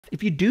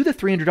if you do the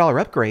 $300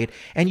 upgrade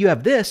and you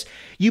have this,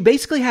 you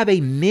basically have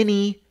a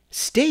mini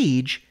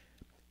stage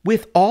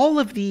with all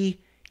of the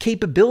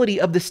capability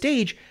of the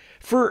stage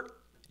for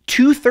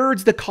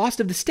 2/3 the cost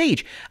of the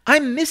stage.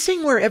 I'm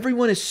missing where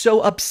everyone is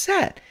so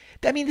upset.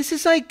 I mean, this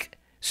is like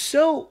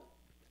so,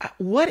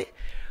 what?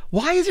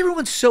 Why is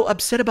everyone so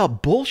upset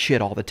about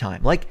bullshit all the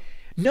time? Like,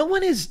 no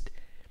one is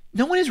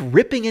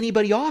ripping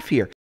anybody off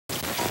here.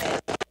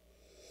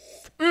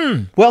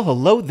 Well,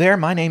 hello there.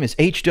 My name is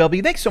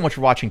HW. Thanks so much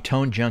for watching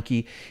Tone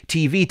Junkie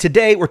TV.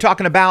 Today, we're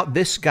talking about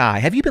this guy.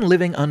 Have you been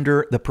living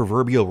under the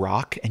proverbial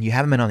rock and you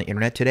haven't been on the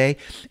internet today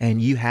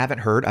and you haven't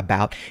heard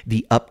about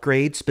the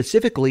upgrades,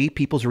 specifically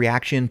people's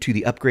reaction to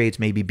the upgrades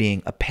maybe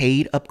being a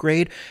paid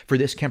upgrade for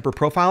this Kemper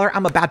Profiler?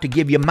 I'm about to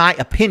give you my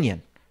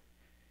opinion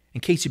in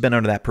case you've been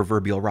under that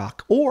proverbial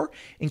rock, or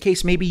in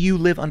case maybe you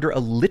live under a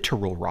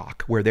literal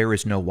rock where there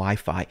is no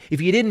Wi-Fi. If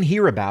you didn't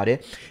hear about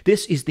it,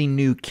 this is the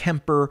new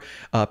Kemper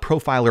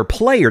Profiler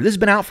Player. This has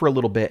been out for a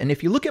little bit, and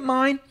if you look at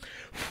mine,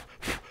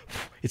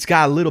 it's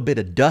got a little bit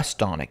of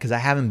dust on it because I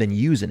haven't been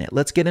using it.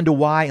 Let's get into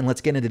why and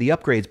let's get into the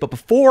upgrades. But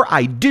before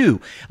I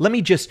do, let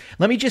me just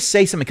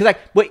say something, because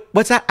wait,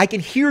 what's that? I can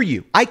hear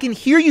you. I can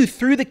hear you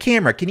through the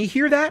camera. Can you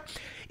hear that?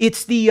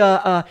 It's the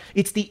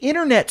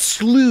internet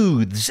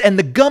sleuths and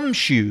the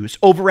gumshoes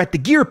over at the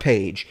gear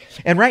page.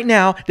 And right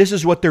now, this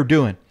is what they're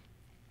doing.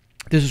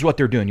 This is what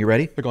they're doing. You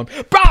ready? They're going,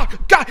 bah,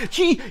 God,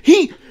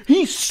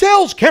 he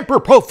sells Kemper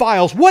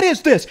profiles. What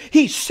is this?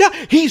 His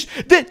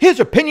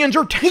opinions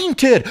are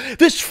tainted.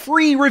 This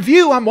free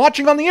review I'm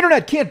watching on the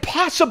internet can't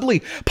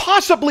possibly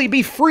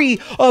be free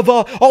of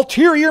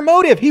ulterior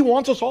motive. He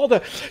wants us all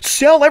to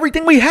sell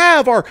everything we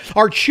have,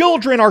 our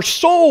children, our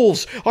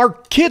souls, our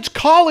kids'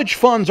 college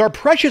funds, our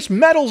precious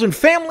metals and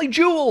family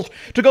jewels,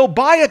 to go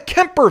buy a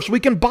Kemper so we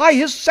can buy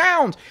his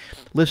sounds.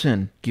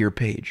 Listen, gear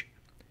page.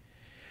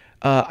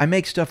 I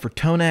make stuff for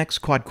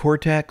Tonex, Quad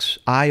Cortex,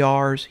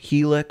 IRs,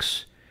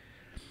 Helix.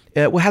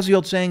 Well, how's the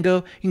old saying go?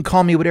 You can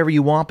call me whatever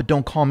you want, but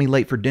don't call me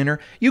late for dinner.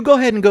 You go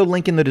ahead and go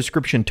link in the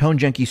description,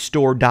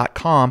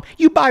 tonejunkiestore.com.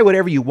 You buy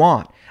whatever you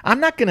want.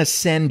 I'm not going to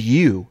send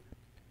you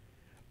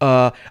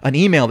an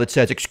email that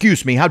says,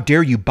 excuse me, how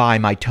dare you buy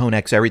my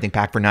Tonex Everything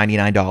Pack for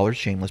 $99,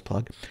 shameless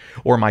plug,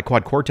 or my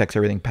Quad Cortex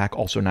Everything Pack,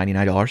 also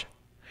 $99.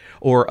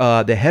 Or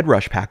the Head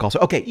Rush pack also.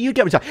 Okay, you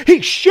get what I'm saying.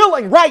 He's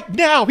shilling right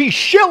now. He's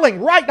shilling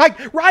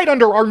right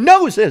under our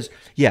noses.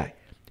 Yeah,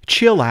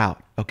 chill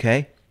out,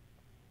 okay?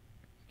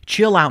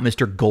 Chill out,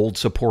 Mr. Gold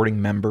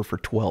supporting member for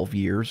 12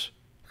 years.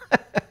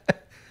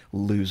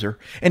 Loser.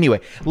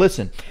 Anyway,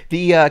 listen.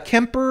 The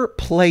Kemper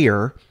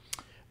Player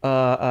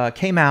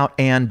came out,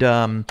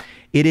 and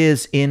it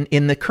is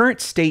in the current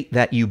state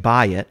that you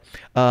buy it.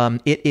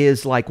 It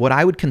is like what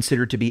I would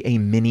consider to be a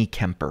mini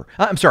Kemper.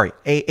 I'm sorry,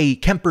 a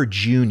Kemper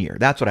Junior.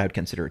 That's what I would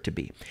consider it to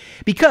be.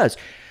 Because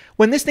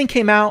when this thing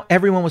came out,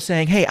 everyone was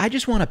saying, hey, I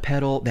just want a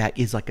pedal that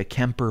is like a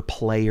Kemper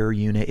Player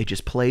unit. It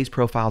just plays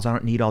profiles. I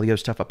don't need all the other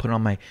stuff. I put it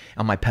on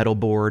my pedal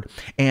board.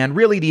 And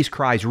really, these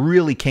cries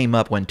really came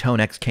up when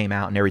Tonex came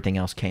out and everything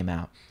else came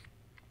out.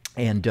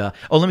 And, oh,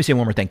 let me say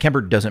one more thing.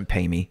 Kemper doesn't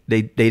pay me.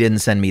 They didn't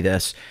send me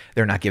this.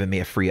 They're not giving me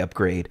a free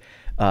upgrade.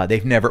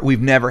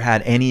 We've never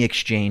had any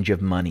exchange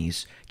of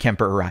monies,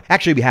 Kemper or I.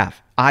 Actually, we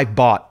have. I've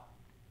bought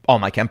all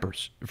my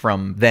Kempers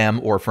from them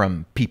or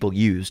from people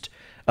used,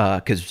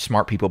 because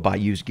smart people buy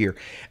used gear.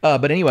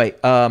 But anyway,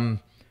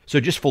 so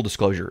just full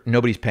disclosure,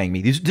 nobody's paying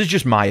me. This is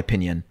just my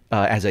opinion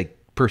as a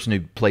person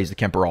who plays the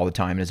Kemper all the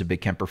time and is a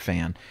big Kemper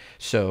fan.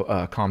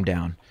 So calm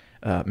down,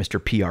 Mr.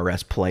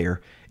 PRS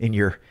player, in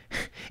your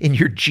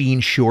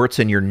jean shorts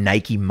and your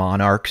Nike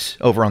Monarchs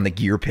over on the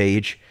gear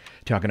page.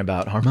 Talking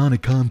about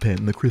harmonic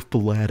content in the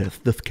crystal lattice.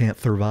 This can't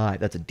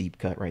survive. That's a deep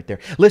cut right there.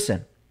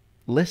 Listen.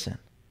 Does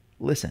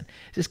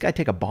this guy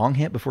take a bong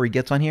hit before he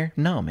gets on here?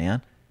 No,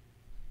 man.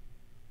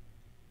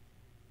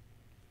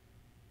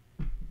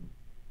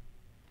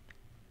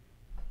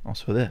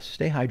 Also this.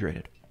 Stay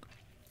hydrated.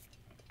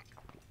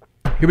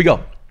 Here we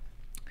go.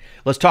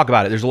 Let's talk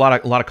about it. There's a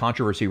lot of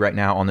controversy right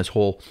now on this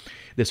whole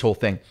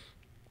thing.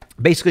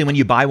 Basically, when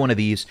you buy one of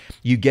these,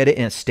 you get it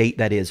in a state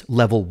that is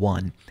level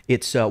 1.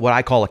 It's what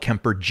I call a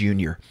Kemper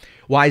Junior.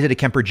 Why is it a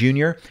Kemper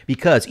Junior?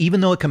 Because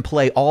even though it can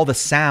play all the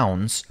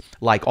sounds,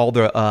 like all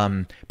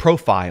the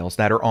profiles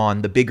that are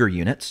on the bigger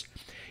units,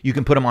 you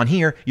can put them on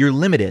here. You're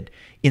limited.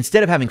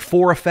 Instead of having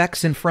 4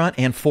 effects in front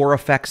and 4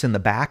 effects in the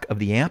back of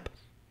the amp,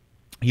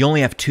 you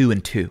only have 2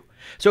 and 2.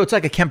 So it's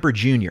like a Kemper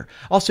Junior.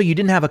 Also, you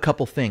didn't have a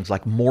couple things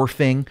like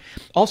morphing.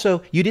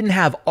 Also, you didn't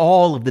have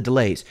all of the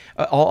delays,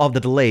 all of the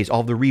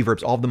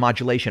reverbs, all of the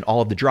modulation, all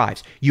of the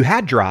drives. You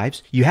had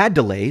drives, you had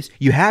delays,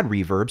 you had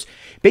reverbs.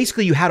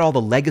 Basically, you had all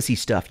the legacy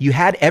stuff. You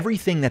had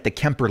everything that the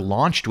Kemper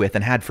launched with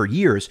and had for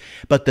years.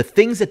 But the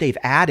things that they've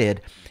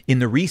added in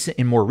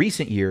more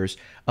recent years,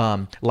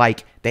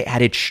 like they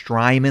added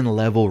Strymon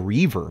level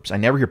reverbs. I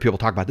never hear people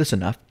talk about this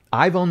enough.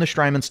 I've owned the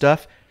Strymon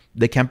stuff.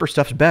 The Kemper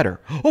stuff's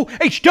better. Oh,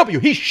 HW,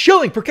 he's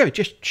shilling for Kevin.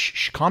 Just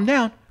shh, calm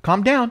down.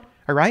 Calm down.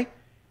 All right?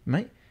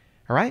 All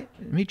right?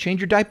 Let me change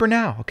your diaper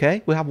now,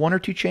 okay? We'll have 1 or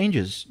 2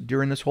 changes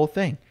during this whole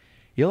thing.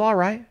 You'll all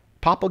right?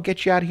 Pop will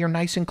get you out of here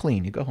nice and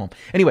clean. You go home.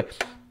 Anyway,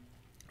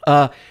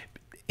 uh,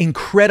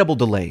 incredible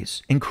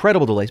delays.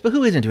 But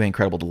who isn't doing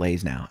incredible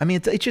delays now? I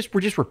mean, it's just,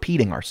 we're just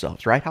repeating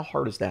ourselves, right? How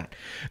hard is that?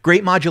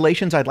 Great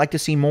modulations. I'd like to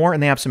see more,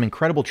 and they have some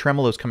incredible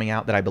tremolos coming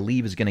out that I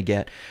believe is going to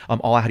get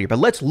all out here. But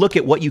let's look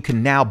at what you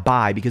can now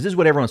buy, because this is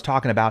what everyone's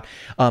talking about.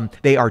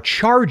 They are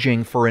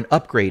charging for an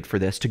upgrade for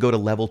this to go to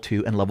level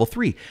 2 and level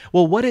 3.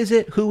 Well, what is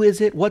it? Who is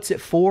it? What's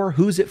it for?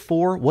 Who's it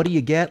for? What do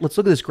you get? Let's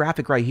look at this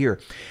graphic right here.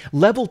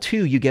 Level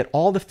 2, you get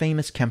all the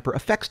famous Kemper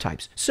effects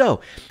types.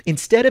 So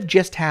instead of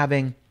just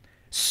having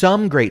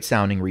some great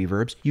sounding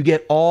reverbs, you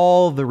get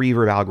all the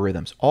reverb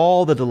algorithms,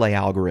 all the delay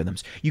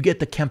algorithms. You get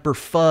the Kemper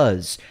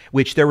fuzz,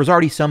 which there was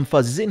already some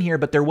fuzzes in here,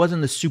 but there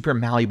wasn't the super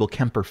malleable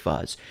Kemper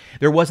fuzz.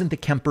 There wasn't the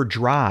Kemper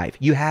drive.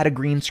 You had a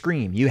green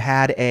scream. You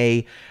had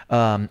a,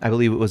 I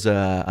believe it was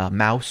a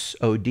mouse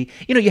OD.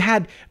 You know, you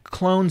had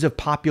clones of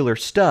popular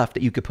stuff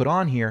that you could put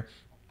on here,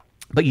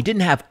 but you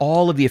didn't have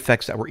all of the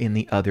effects that were in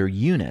the other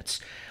units.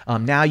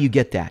 Now you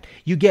get that.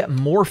 You get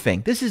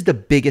morphing. This is the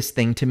biggest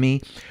thing to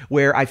me,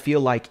 where I feel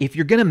like if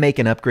you're going to make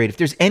an upgrade, if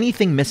there's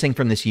anything missing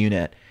from this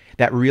unit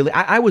that really,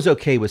 I was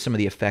okay with some of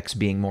the effects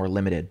being more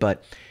limited,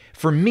 but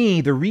for me,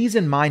 the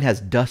reason mine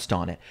has dust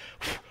on it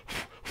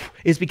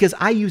is because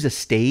I use a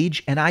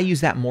stage and I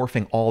use that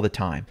morphing all the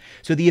time.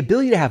 So the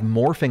ability to have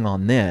morphing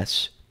on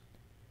this,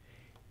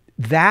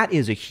 that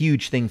is a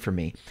huge thing for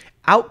me.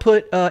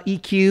 Output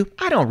EQ,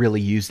 I don't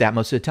really use that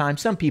most of the time.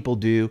 Some people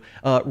do.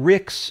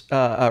 Rig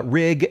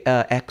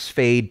X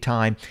fade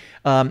time,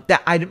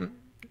 that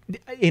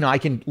I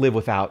can live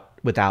without.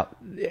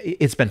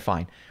 It's been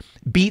fine.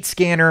 Beat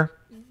scanner,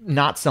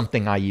 not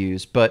something I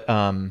use, but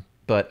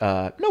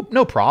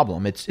no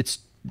problem.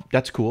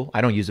 That's cool.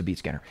 I don't use a beat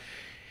scanner.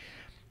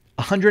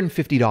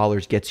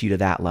 $150 gets you to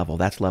that level.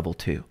 That's level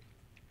 2.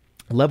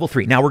 Level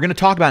 3. Now we're going to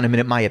talk about in a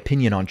minute my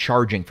opinion on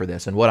charging for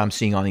this and what I'm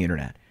seeing on the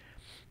internet.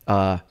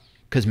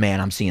 Because,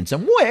 man, I'm seeing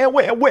some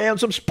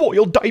some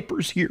spoiled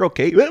diapers here.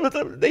 Okay,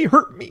 they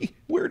hurt me.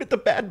 Where did the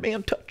bad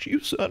man touch you,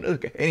 son?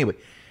 Okay, anyway,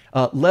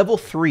 level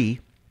 3,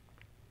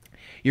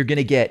 you're going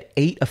to get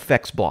 8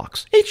 effects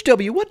blocks.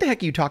 HW, what the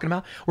heck are you talking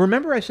about?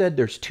 Remember I said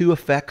there's 2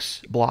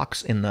 effects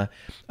blocks in the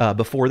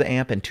before the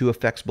amp and 2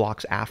 effects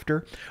blocks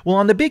after? Well,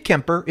 on the big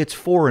Kemper, it's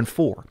 4 and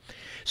 4.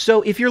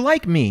 So if you're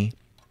like me,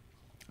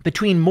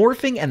 between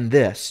morphing and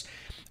this,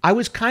 I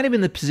was kind of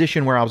in the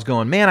position where I was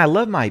going, man, I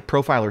love my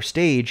profiler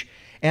stage,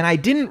 and I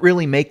didn't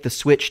really make the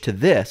switch to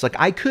this. Like,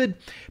 I could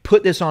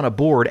put this on a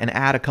board and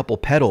add a couple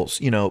pedals,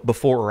 you know,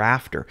 before or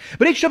after.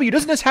 But HW,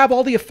 doesn't this have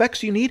all the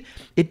effects you need?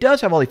 It does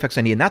have all the effects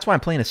I need, and that's why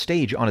I'm playing a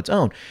stage on its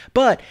own.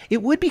 But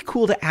it would be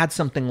cool to add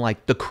something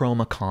like the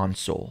Chroma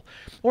console.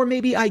 Or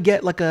maybe I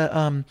get like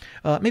a,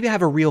 maybe I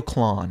have a real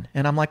Klon,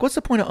 and I'm like, what's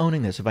the point of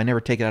owning this if I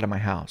never take it out of my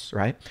house,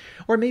 right?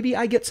 Or maybe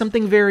I get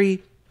something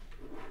very,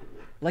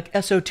 like,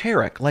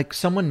 esoteric. Like,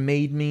 someone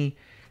made me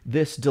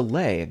this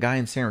delay, a guy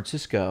in San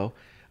Francisco,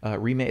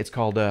 remake. It's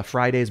called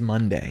Friday's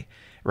Monday,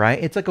 right?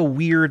 It's like a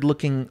weird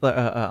looking,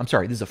 I'm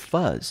sorry, this is a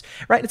fuzz,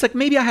 right? It's like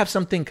maybe I have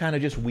something kind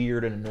of just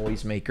weird and a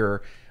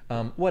noisemaker,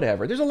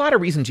 whatever. There's a lot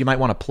of reasons you might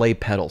want to play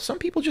pedals. Some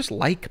people just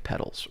like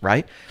pedals,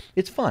 right?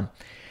 It's fun.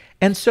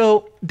 And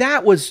so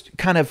that was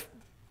kind of,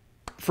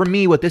 for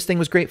me, what this thing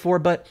was great for,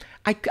 but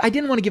I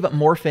didn't want to give up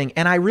morphing,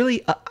 and I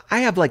really, I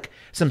have like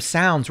some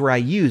sounds where I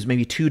use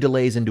maybe 2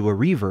 delays into a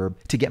reverb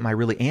to get my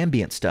really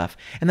ambient stuff.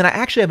 And then I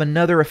actually have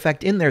another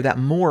effect in there that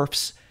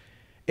morphs.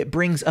 It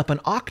brings up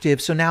an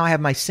octave, so now I have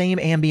my same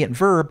ambient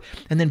verb,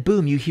 and then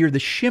boom, you hear the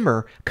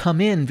shimmer come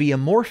in via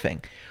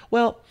morphing.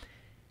 Well,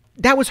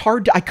 that was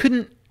hard I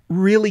couldn't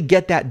really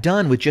get that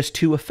done with just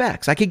 2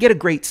 effects. I could get a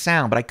great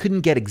sound, but I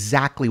couldn't get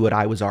exactly what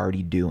I was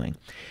already doing.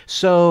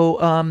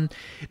 So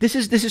this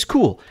is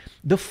cool.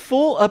 The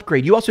full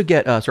upgrade, you also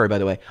get, sorry, by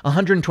the way,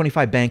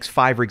 125 banks,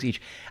 5 rigs each.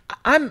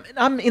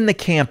 I'm in the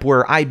camp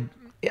where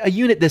a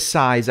unit this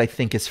size, I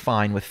think, is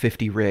fine with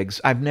 50 rigs.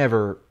 I've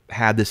never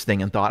had this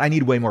thing and thought I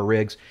need way more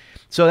rigs,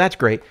 so that's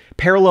great.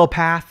 Parallel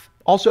path,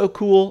 also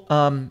cool.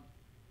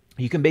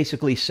 You can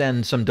basically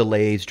send some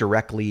delays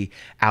directly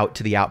out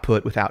to the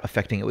output without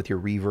affecting it with your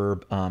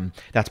reverb.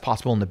 That's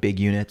possible in the big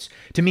units.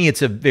 To me,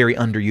 it's a very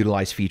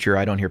underutilized feature.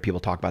 I don't hear people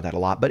talk about that a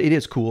lot, but it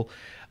is cool.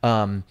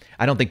 I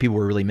don't think people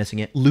were really missing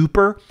it.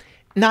 Looper.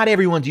 Not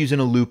everyone's using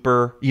a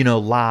looper, you know,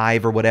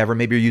 live or whatever.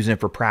 Maybe you're using it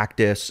for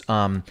practice.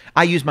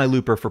 I use my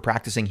looper for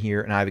practicing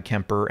here, and I have a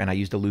Kemper, and I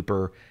use the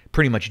looper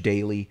pretty much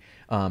daily.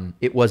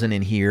 It wasn't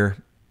in here.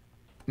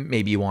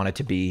 Maybe you want it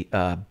to be.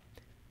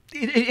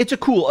 It's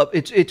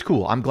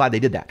cool. I'm glad they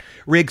did that.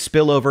 Rig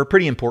spillover,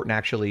 pretty important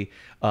actually.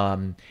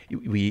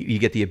 You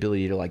get the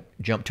ability to like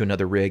jump to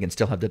another rig and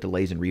still have the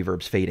delays and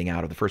reverbs fading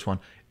out of the first one.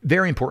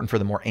 Very important for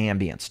the more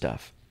ambient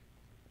stuff.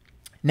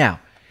 Now,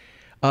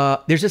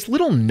 there's this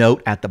little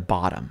note at the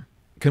bottom.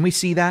 Can we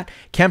see that?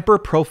 Kemper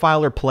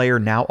Profiler Player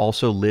now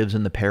also lives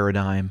in the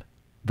paradigm,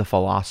 the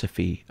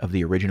philosophy of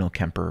the original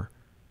Kemper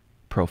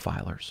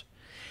profilers.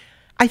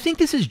 I think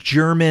this is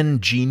German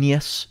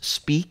genius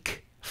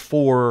speak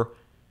for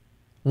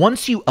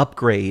once you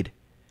upgrade,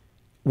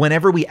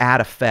 whenever we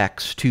add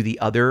effects to the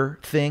other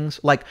things,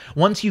 like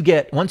once you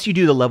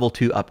do the level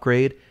 2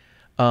 upgrade,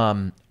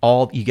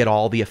 you get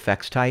all the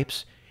effects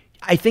types.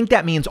 I think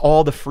that means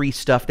all the free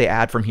stuff they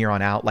add from here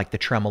on out, like the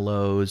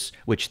tremolos,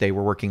 which they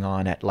were working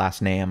on at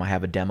last NAMM. I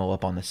have a demo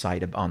up on the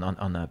site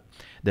on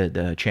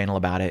the channel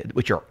about it,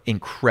 which are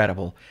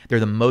incredible. They're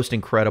the most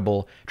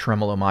incredible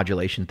tremolo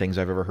modulation things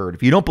I've ever heard.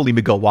 If you don't believe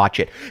me, go watch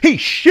it.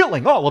 He's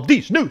shilling all of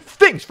these new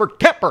things for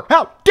Kemper.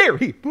 How dare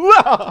he?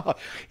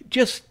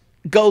 Just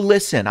go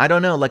listen. I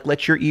don't know, like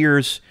let your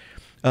ears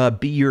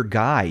be your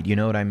guide, you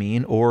know what I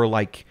mean? Or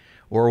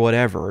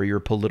whatever, or your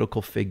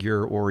political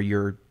figure or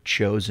your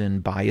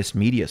chosen biased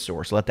media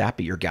source. Let that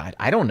be your guide.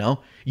 I don't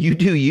know. You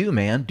do you,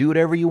 man. Do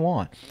whatever you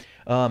want.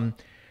 I'm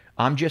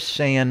just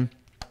saying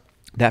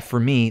that for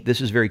me,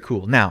 this is very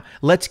cool. Now,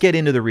 let's get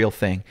into the real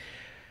thing.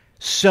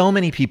 So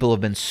many people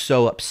have been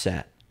so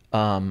upset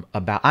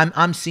about...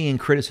 I'm seeing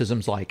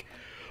criticisms like,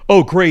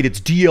 oh, great, it's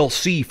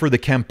DLC for the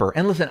Kemper.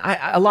 And listen,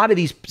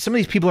 some of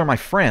these people are my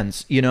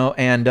friends, you know,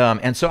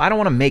 and so I don't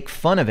want to make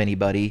fun of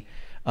anybody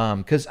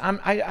because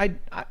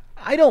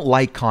I don't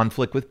like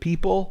conflict with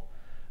people.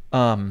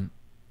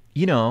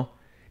 You know,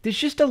 there's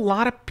just a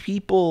lot of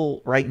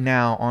people right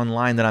now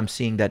online that I'm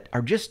seeing that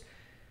are just,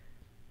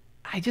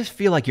 I just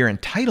feel like your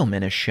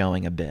entitlement is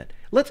showing a bit.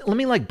 Let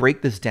me like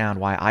break this down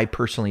why I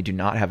personally do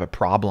not have a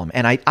problem.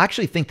 And I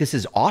actually think this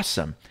is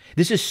awesome.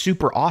 This is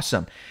super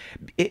awesome.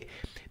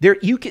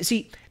 You can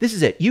see, this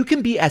is it. You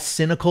can be as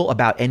cynical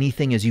about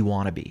anything as you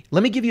want to be.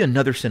 Let me give you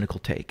another cynical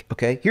take.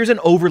 Okay. Here's an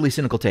overly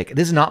cynical take.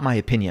 This is not my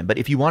opinion, but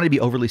if you want to be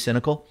overly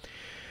cynical,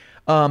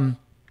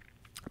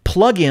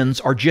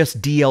 plugins are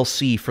just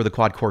DLC for the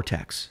Quad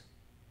Cortex,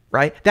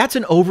 right? That's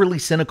an overly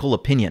cynical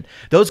opinion.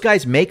 Those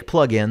guys make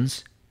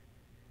plugins.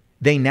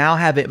 They now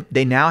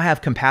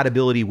have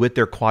compatibility with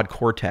their Quad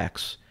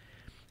Cortex,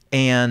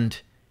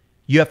 and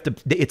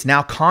it's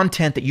now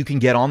content that you can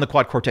get on the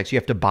Quad Cortex. You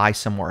have to buy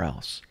somewhere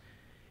else.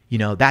 You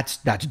know, that's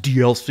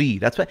DLC.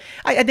 That's what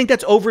I think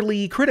that's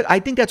overly critical. I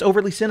think that's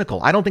overly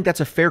cynical. I don't think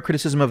that's a fair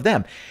criticism of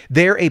them.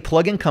 They're a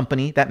plugin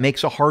company that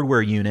makes a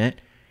hardware unit.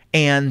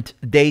 And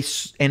they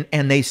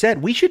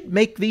said, we should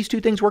make these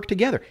two things work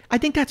together. I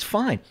think that's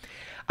fine.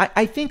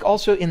 I think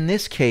also in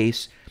this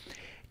case,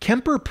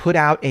 Kemper put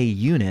out a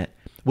unit,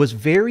 was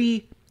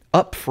very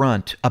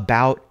upfront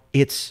about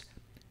its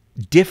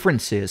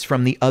differences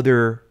from the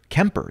other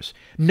Kempers.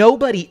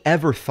 Nobody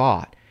ever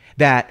thought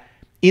that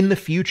in the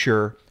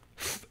future,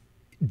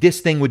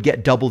 this thing would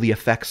get double the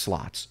effect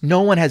slots.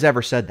 No one has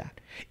ever said that.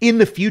 In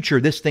the future,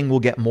 this thing will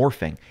get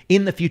morphing.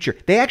 In the future,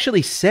 they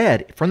actually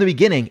said from the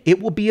beginning, it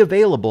will be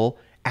available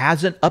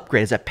as an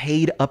upgrade, as a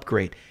paid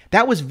upgrade.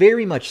 That was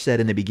very much said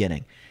in the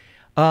beginning.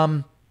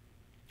 Or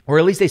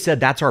at least they said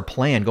that's our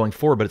plan going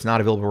forward, but it's not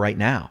available right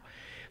now.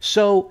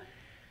 So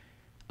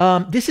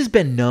this has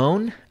been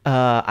known.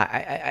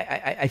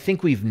 I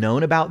think we've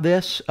known about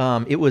this.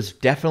 It was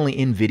definitely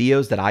in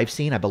videos that I've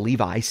seen. I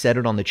believe I said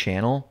it on the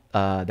channel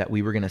that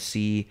we were going to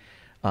see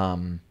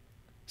some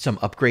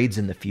upgrades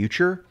in the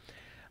future.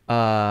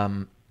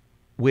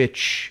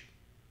 Which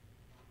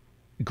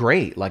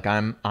great. Like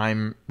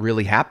I'm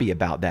really happy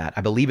about that.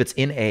 I believe it's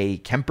in a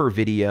Kemper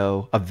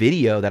video, a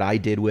video that I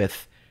did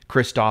with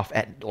Christoph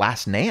at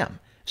last NAMM.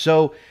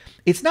 So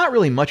it's not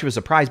really much of a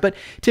surprise, but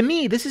to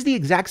me, this is the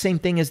exact same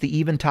thing as the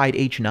Eventide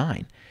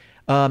H9.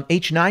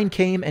 H9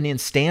 came and in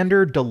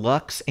standard,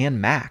 deluxe, and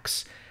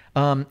max.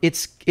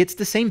 It's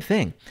the same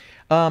thing.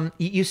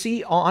 You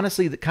see,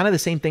 honestly, kind of the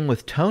same thing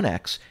with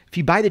Tonex. If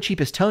you buy the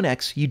cheapest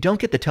Tonex, you don't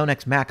get the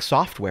Tonex Max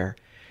software.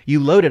 You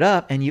load it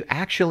up, and you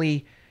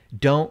actually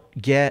don't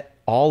get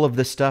all of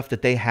the stuff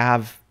that they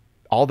have,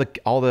 all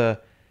the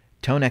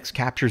Tonex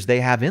captures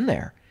they have in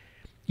there.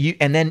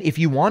 And then if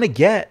you want to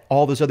get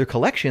all those other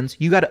collections,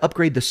 you got to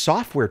upgrade the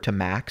software to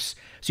Max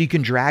so you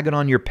can drag it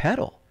on your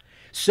pedal.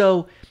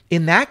 So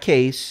in that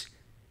case,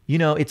 you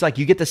know, it's like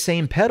you get the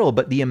same pedal,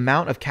 but the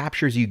amount of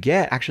captures you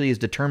get actually is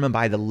determined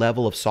by the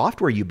level of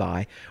software you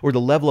buy or the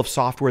level of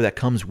software that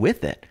comes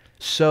with it.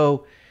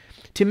 So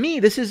to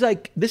me, this is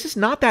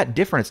not that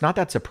different. It's not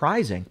that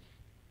surprising.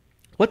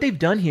 What they've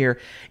done here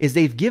is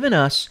they've given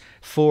us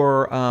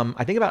for,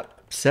 I think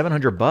about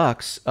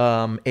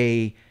 $700,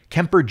 a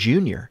Kemper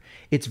Junior.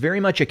 It's very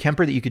much a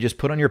Kemper that you could just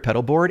put on your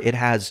pedal board. It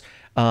has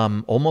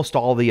almost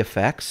all the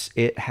effects.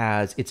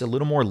 It's a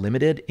little more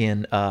limited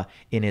in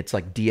its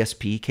like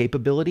DSP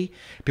capability.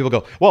 People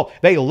go, well,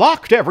 they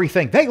locked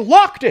everything. They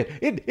locked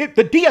it.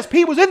 The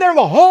DSP was in there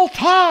the whole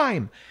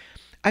time.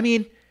 I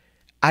mean,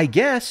 I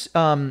guess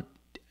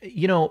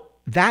you know,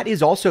 that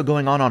is also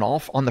going on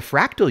the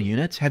Fractal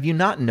units. Have you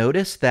not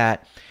noticed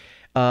that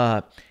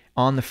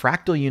on the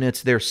Fractal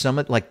units, there's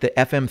some, like the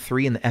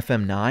FM3 and the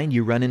FM9,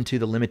 you run into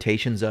the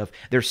limitations of,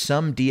 there's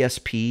some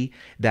DSP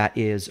that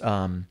is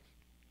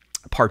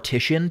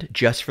partitioned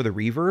just for the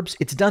reverbs.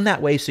 It's done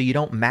that way so you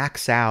don't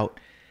max out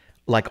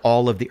like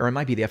all of the, or it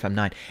might be the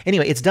FM9.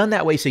 Anyway, it's done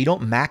that way so you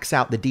don't max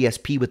out the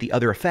DSP with the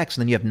other effects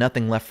and then you have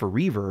nothing left for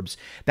reverbs.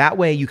 That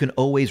way you can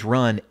always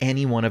run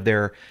any one of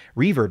their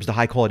reverbs, the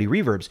high quality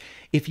reverbs.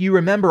 If you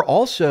remember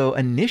also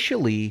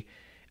initially,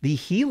 The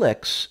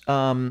Helix,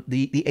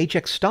 the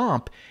HX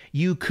Stomp,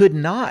 you could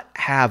not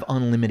have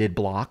unlimited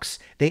blocks.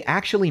 They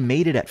actually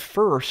made it at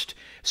first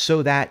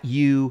so that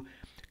you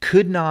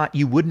would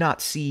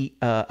not see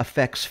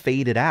effects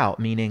faded out,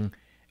 meaning,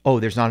 oh,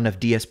 there's not enough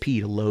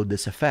DSP to load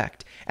this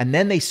effect. And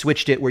then they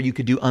switched it where you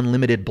could do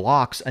unlimited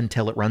blocks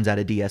until it runs out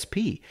of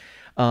DSP.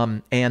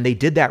 And they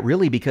did that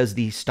really because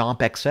the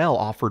Stomp XL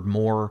offered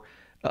more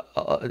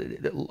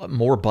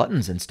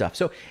buttons and stuff.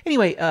 So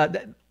anyway,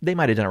 they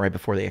might have done it right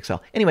before the XL.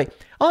 Anyway,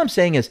 all I'm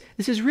saying is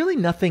this is really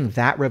nothing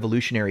that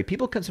revolutionary.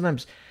 People can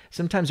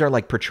sometimes are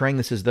like portraying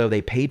this as though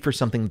they paid for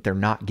something that they're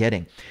not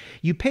getting.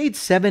 You paid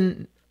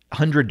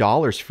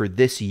 $700 for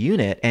this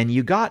unit and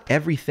you got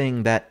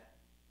everything that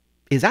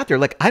is out there.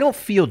 Like, I don't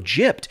feel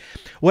gypped.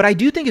 What I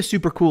do think is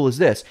super cool is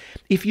this.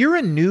 If you're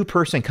a new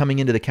person coming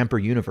into the Kemper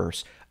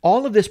universe,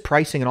 all of this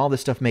pricing and all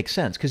this stuff makes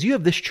sense because you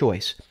have this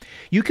choice.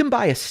 You can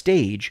buy a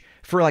stage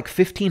for like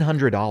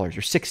 $1,500 or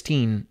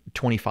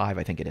 $1,625,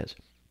 I think it is,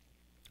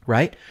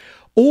 right?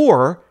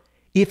 Or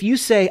if you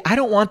say, I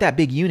don't want that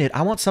big unit,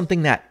 I want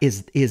something that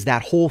is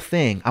that whole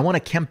thing. I want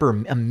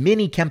a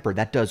mini Kemper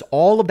that does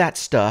all of that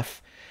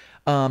stuff,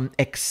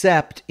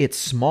 except it's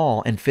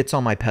small and fits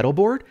on my pedal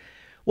board.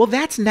 Well,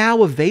 that's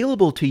now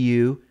available to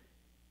you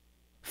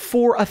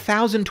for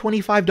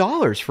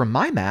 $1,025 from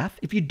my math.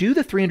 If you do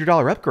the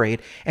 $300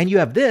 upgrade and you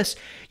have this,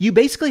 you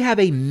basically have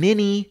a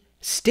mini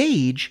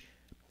stage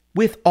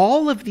with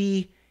all of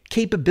the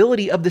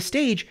capability of the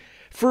stage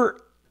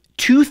for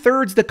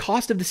 2/3 the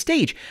cost of the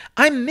stage.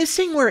 I'm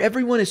missing where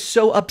everyone is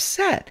so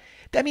upset.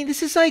 I mean,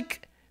 this is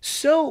like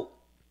so,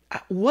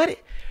 what?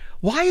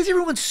 Why is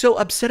everyone so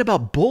upset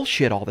about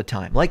bullshit all the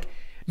time? Like,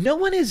 no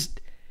one is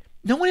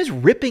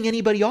ripping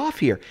anybody off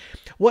here.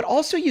 What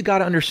also you got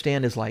to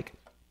understand is like,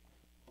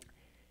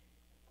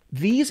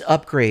 these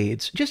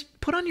upgrades,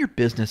 just put on your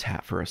business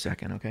hat for a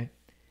second, okay?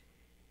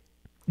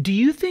 Do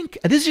you think,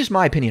 this is just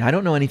my opinion, I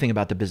don't know anything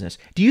about the business.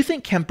 Do you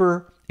think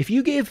Kemper, if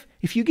you gave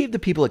the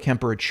people at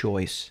Kemper a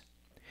choice,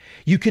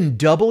 you can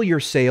double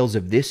your sales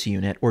of this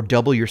unit or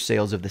double your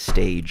sales of the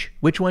stage,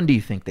 which one do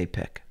you think they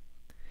pick?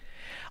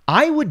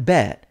 I would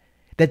bet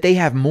that they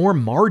have more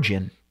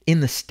margin in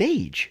the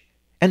stage.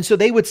 And so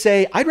they would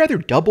say, I'd rather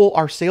double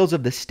our sales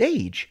of the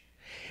stage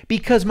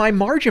because my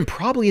margin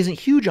probably isn't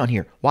huge on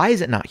here. Why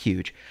is it not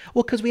huge?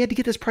 Well, because we had to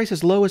get this price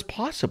as low as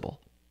possible.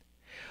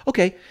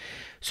 Okay,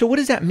 so what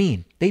does that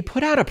mean? They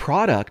put out a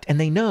product and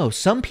they know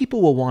some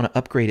people will want to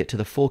upgrade it to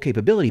the full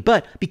capability,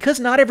 but because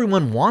not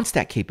everyone wants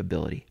that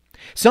capability,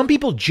 some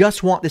people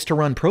just want this to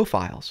run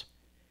profiles.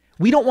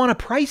 We don't want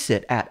to price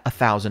it at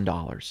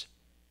 $1,000.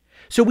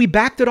 So we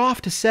backed it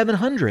off to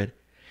 $700.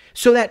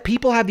 So that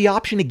people have the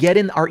option to get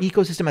in our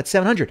ecosystem at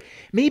 $700.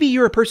 Maybe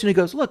you're a person who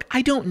goes, look,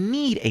 I don't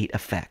need 8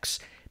 effects.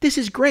 This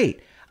is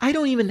great. I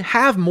don't even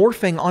have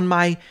morphing on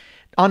my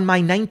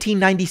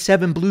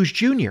 1997 Blues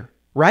Junior,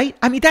 right?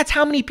 I mean, that's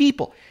how many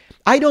people.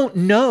 I don't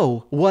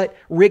know what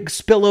rig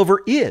spillover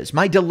is.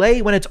 My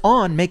delay when it's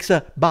on makes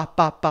a ba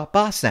ba ba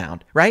ba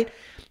sound, right?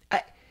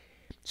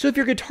 So if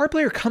you're a guitar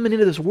player coming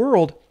into this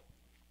world,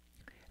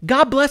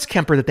 God bless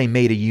Kemper that they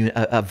made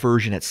a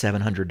version at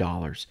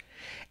 $700.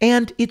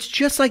 And it's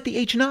just like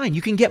the H9.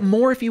 You can get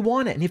more if you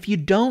want it. And if you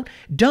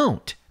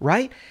don't,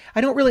 right?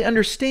 I don't really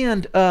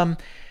understand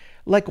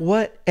like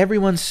what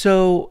everyone's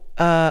so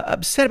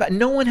upset about.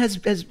 No one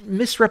has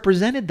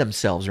misrepresented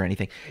themselves or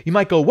anything. You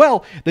might go,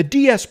 well, the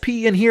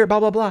DSP in here, blah,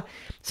 blah, blah.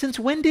 Since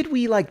when did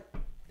we like,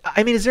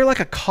 I mean, is there like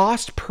a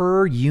cost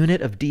per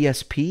unit of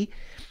DSP?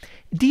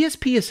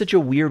 DSP is such a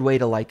weird way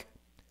to like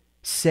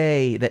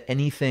say that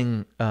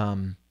anything,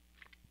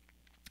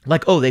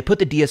 like, oh, they put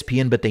the DSP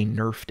in, but they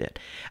nerfed it.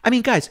 I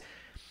mean, guys,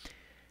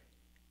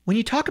 when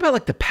you talk about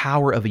like the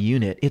power of a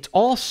unit, it's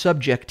all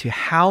subject to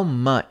how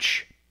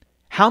much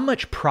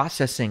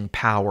processing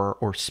power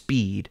or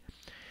speed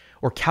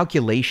or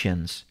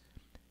calculations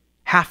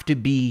have to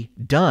be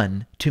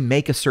done to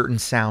make a certain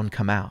sound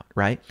come out,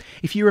 right?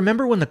 If you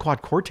remember when the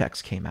Quad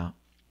Cortex came out,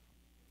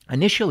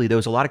 initially there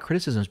was a lot of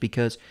criticisms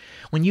because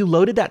when you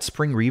loaded that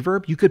spring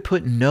reverb, you could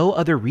put no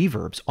other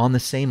reverbs on the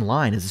same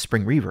line as the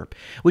spring reverb,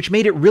 which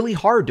made it really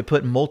hard to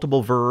put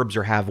multiple verbs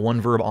or have one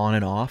verb on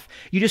and off.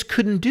 You just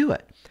couldn't do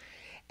it.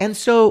 And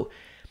so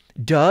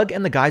Doug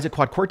and the guys at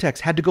Quad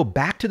Cortex had to go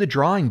back to the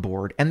drawing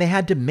board and they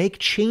had to make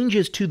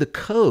changes to the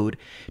code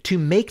to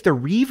make the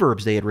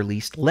reverbs they had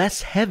released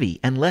less heavy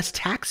and less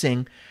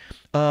taxing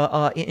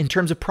in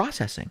terms of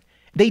processing.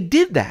 They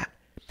did that.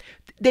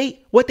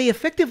 They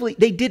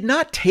did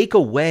not take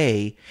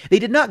away, they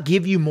did not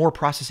give you more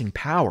processing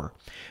power,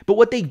 but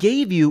what they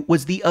gave you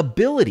was the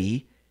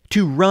ability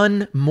to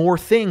run more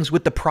things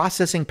with the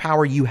processing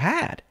power you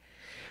had.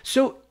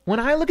 So when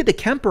I look at the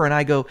Kemper and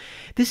I go,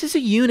 this is a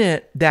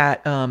unit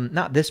that,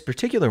 not this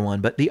particular one,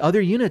 but the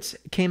other units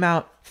came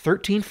out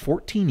 13,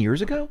 14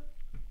 years ago.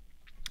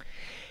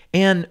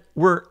 And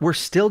we're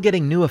still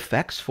getting new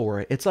effects for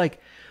it. It's like,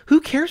 who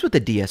cares what the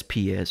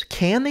DSP is?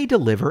 Can they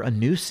deliver a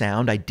new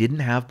sound I didn't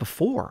have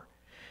before?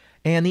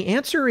 And the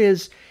answer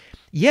is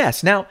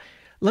yes. Now,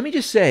 let me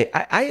just say,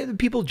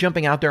 people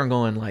jumping out there and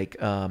going like,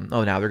 oh,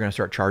 now they're going to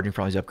start charging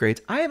for all these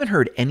upgrades. I haven't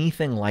heard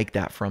anything like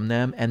that from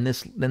them. And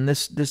this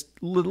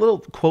little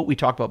quote we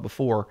talked about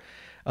before,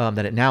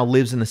 that it now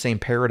lives in the same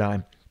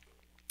paradigm.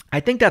 I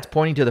think that's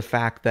pointing to the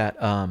fact that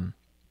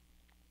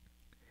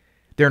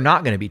they're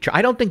not going to be.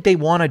 I don't think they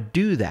want to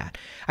do that.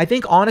 I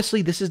think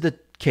honestly, this is the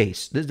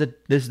case. This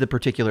is the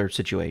particular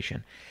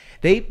situation.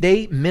 They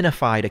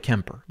minified a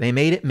Kemper. They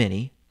made it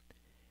mini,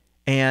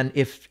 and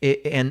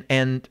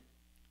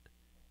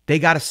they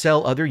got to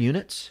sell other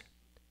units.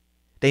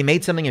 They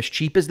made something as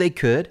cheap as they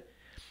could,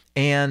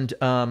 and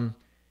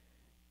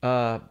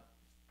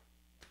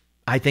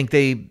I think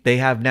they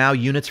have now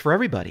units for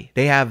everybody.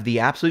 They have the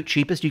absolute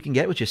cheapest you can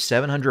get, which is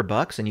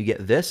 $700, and you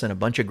get this and a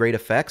bunch of great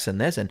effects and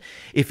this. And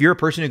if you're a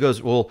person who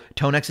goes, well,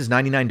 Tonex is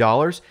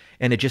 $99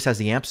 and it just has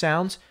the amp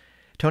sounds,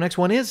 Tonex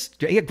one is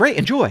great.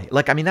 Enjoy.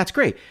 Like, I mean, that's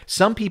great.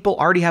 Some people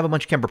already have a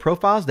bunch of Kemper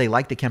profiles. They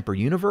like the Kemper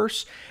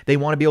universe. They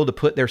want to be able to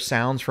put their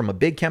sounds from a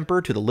big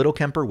Kemper to the little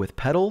Kemper with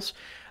pedals.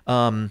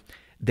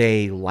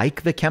 They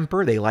like the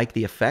Kemper. They like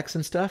the effects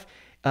and stuff.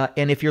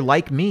 And if you're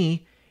like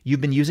me,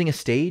 you've been using a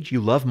stage,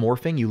 you love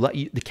morphing,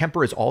 the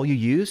Kemper is all you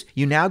use,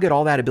 you now get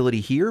all that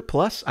ability here.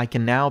 Plus, I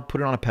can now put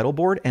it on a pedal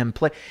board and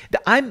play.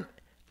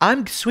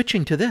 I'm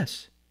switching to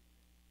this.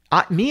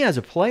 Me as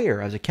a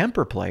player, as a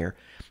Kemper player,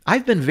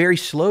 I've been very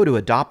slow to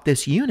adopt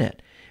this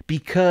unit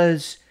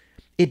because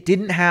it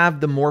didn't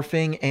have the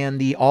morphing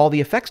and all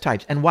the effects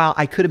types. And while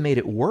I could have made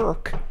it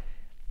work,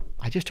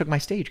 I just took my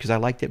stage because I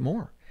liked it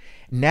more.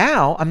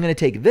 Now I'm going to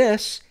take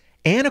this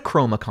and a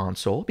chroma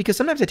console, because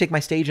sometimes I take my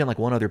stage and like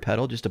one other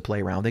pedal just to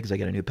play around with it because I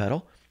get a new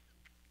pedal.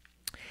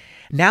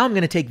 Now I'm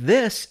going to take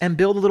this and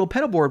build a little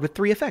pedal board with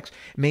 3 effects.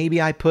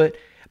 Maybe I put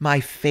my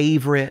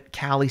favorite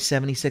Cali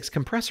 76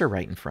 compressor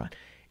right in front.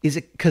 Is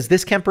it because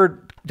this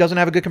Kemper doesn't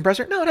have a good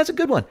compressor? No, it has a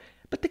good one.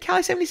 But the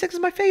Cali 76 is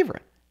my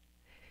favorite.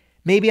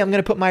 Maybe I'm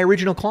going to put my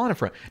original Klon in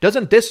front.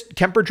 Doesn't this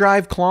Kemper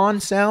Drive Klon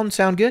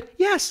sound good?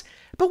 Yes.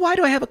 But why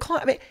do I have a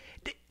Klon? I mean,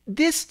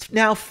 this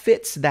now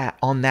fits that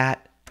on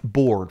that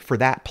board for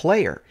that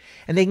player,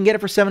 and they can get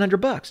it for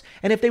 $700.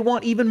 And if they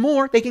want even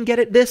more, they can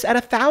get this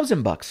at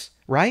 $1,000,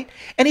 right?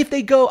 And if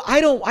they go,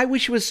 I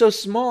wish it was so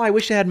small, I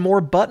wish it had more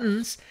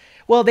buttons.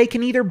 Well, they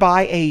can either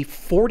buy a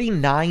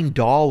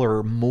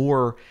 $49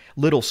 more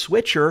little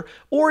switcher,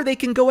 or they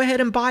can go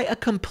ahead and buy a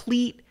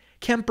complete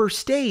Kemper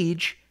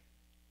stage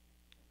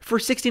for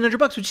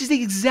 $1,600, which is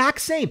the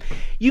exact same.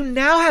 You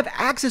now have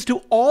access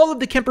to all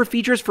of the Kemper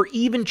features for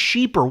even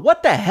cheaper.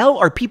 What the hell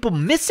are people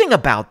missing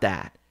about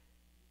that?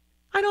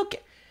 I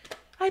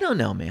don't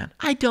know, man.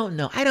 I don't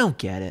know. I don't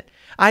get it.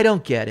 I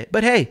don't get it.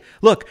 But hey,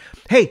 look,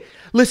 hey,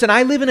 listen,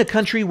 I live in a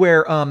country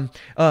where,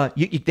 hey,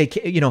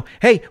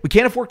 we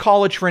can't afford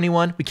college for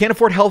anyone. We can't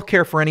afford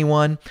healthcare for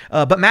anyone.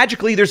 But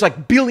magically, there's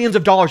like billions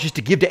of dollars just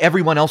to give to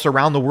everyone else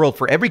around the world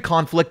for every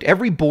conflict,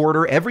 every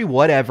border, every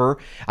whatever.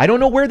 I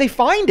don't know where they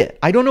find it.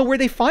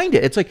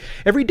 It's like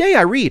every day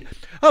I read,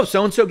 oh,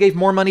 so-and-so gave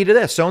more money to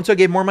this. So-and-so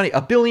gave more money,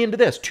 $1 billion to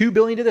this, $2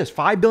 billion to this,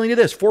 $5 billion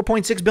to this,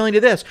 $4.6 billion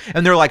to this.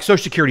 And they're like,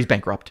 Social Security's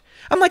bankrupt.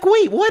 I'm like,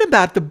 wait, what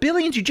about the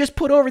billions you just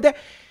put over there?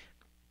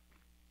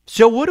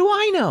 So what do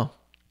I know?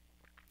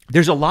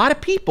 There's a lot of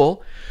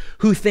people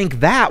who think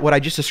that what I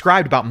just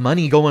described about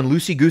money going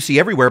loosey-goosey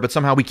everywhere, but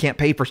somehow we can't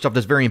pay for stuff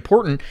that's very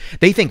important,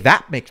 they think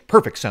that makes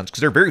perfect sense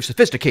because they're very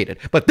sophisticated.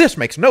 But this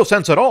makes no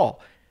sense at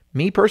all.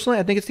 Me personally,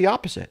 I think it's the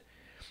opposite.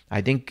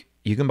 I think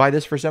you can buy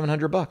this for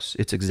 $700.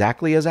 It's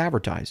exactly as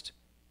advertised,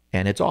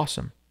 and it's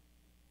awesome.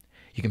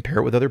 You can pair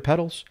it with other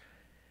pedals,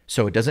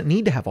 so it doesn't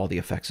need to have all the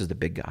effects as the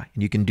big guy.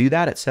 And you can do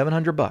that at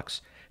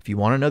 $700. If you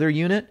want another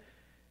unit,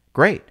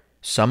 great.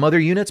 Some other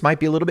units might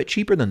be a little bit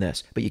cheaper than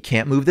this, but you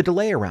can't move the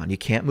delay around. You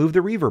can't move the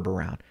reverb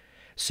around.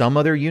 Some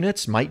other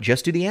units might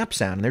just do the amp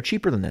sound, and they're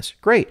cheaper than this.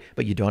 Great,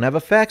 but you don't have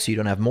effects. You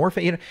don't have more,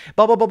 blah,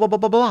 blah, blah, blah, blah,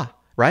 blah, blah,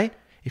 right?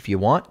 If you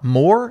want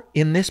more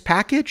in this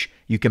package,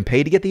 you can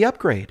pay to get the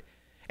upgrade.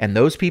 And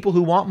those people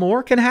who want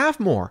more can have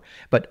more.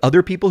 But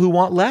other people who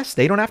want less,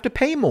 they don't have to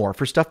pay more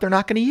for stuff they're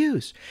not going to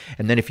use.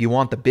 And then if you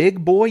want the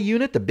big boy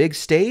unit, the big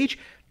stage,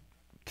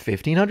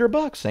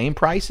 $1,500. Same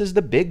price as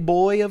the big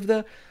boy of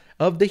the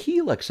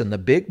Helix and the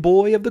big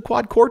boy of the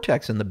Quad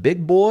Cortex and the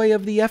big boy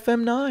of the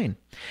FM9.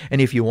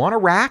 And if you want a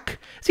rack,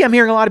 see, I'm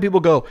hearing a lot of people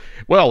go,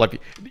 well, if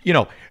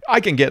I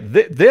can get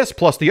this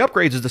plus the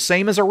upgrades is the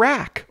same as a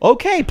rack.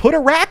 Okay, put a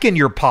rack in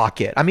your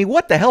pocket. I mean,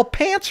 what the hell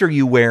pants are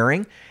you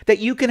wearing that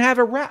you can have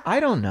a rack? I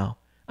don't know.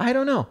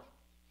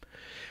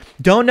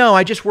 Don't know.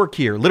 I just work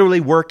here, literally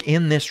work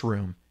in this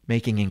room,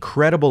 making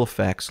incredible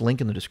effects.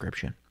 Link in the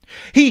description.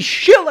 He's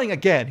shilling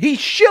again.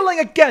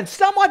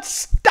 Someone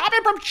stop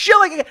him from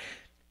shilling again.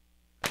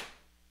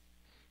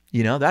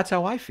 That's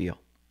how I feel.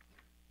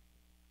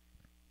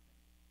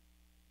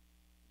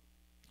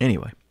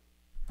 Anyway,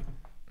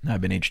 I've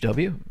been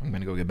HW. I'm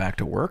going to go get back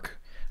to work.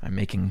 I'm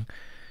making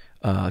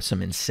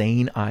some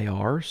insane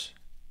IRs.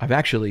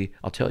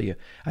 I'll tell you,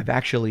 I've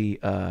actually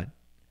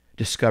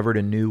discovered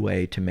a new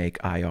way to make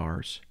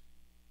IRs.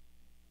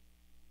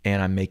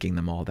 And I'm making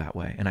them all that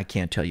way. And I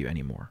can't tell you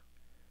anymore.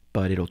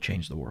 But it'll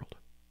change the world.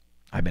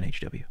 I've been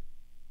HW.